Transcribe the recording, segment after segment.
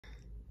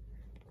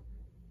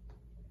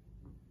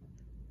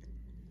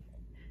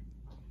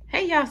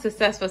y'all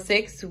Successful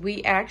Six.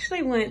 We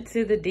actually went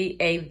to the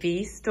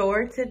DAV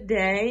store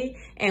today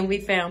and we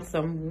found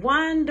some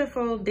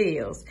wonderful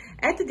deals.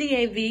 At the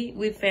DAV,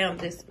 we found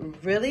this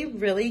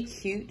really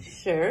cute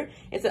shirt.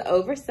 It's an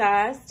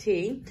oversized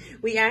tee.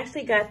 We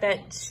actually got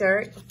that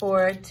shirt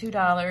for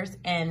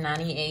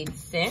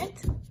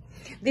 $2.98.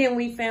 Then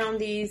we found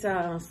these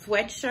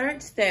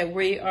sweatshirts that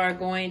we are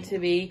going to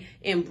be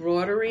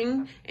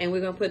embroidering, and we're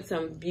gonna put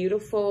some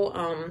beautiful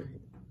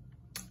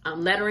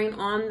lettering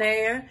on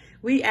there.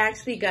 We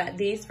actually got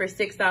these for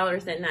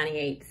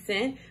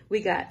 $6.98.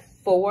 We got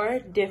 4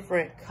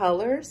 different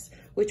colors,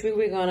 which we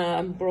were gonna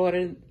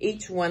embroider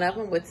each one of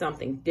them with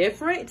something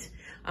different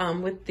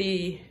with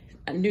the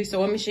new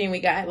sewing machine we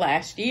got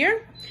last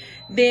year.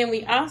 Then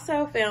we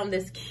also found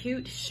this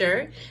cute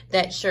shirt.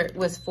 That shirt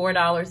was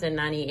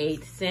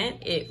 $4.98.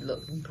 It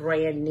looked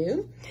brand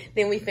new.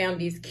 Then we found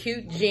these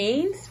cute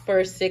jeans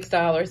for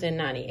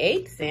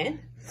 $6.98.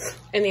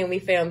 And then we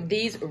found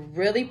these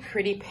really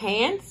pretty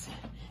pants.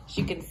 As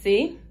you can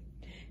see,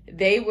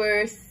 they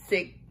were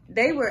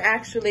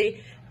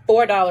actually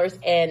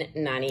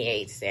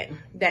 $4.98.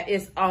 That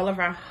is all of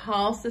our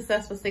haul,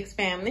 Successful Six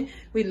family.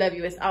 We love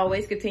you as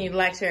always. Continue to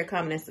like, share,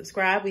 comment, and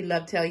subscribe. We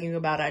love telling you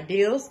about our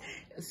deals.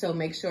 So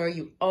make sure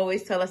you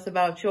always tell us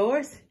about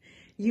yours.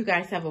 You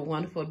guys have a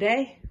wonderful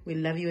day. We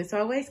love you as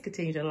always.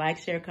 Continue to like,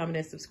 share, comment,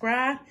 and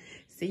subscribe.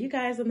 See you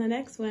guys on the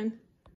next one.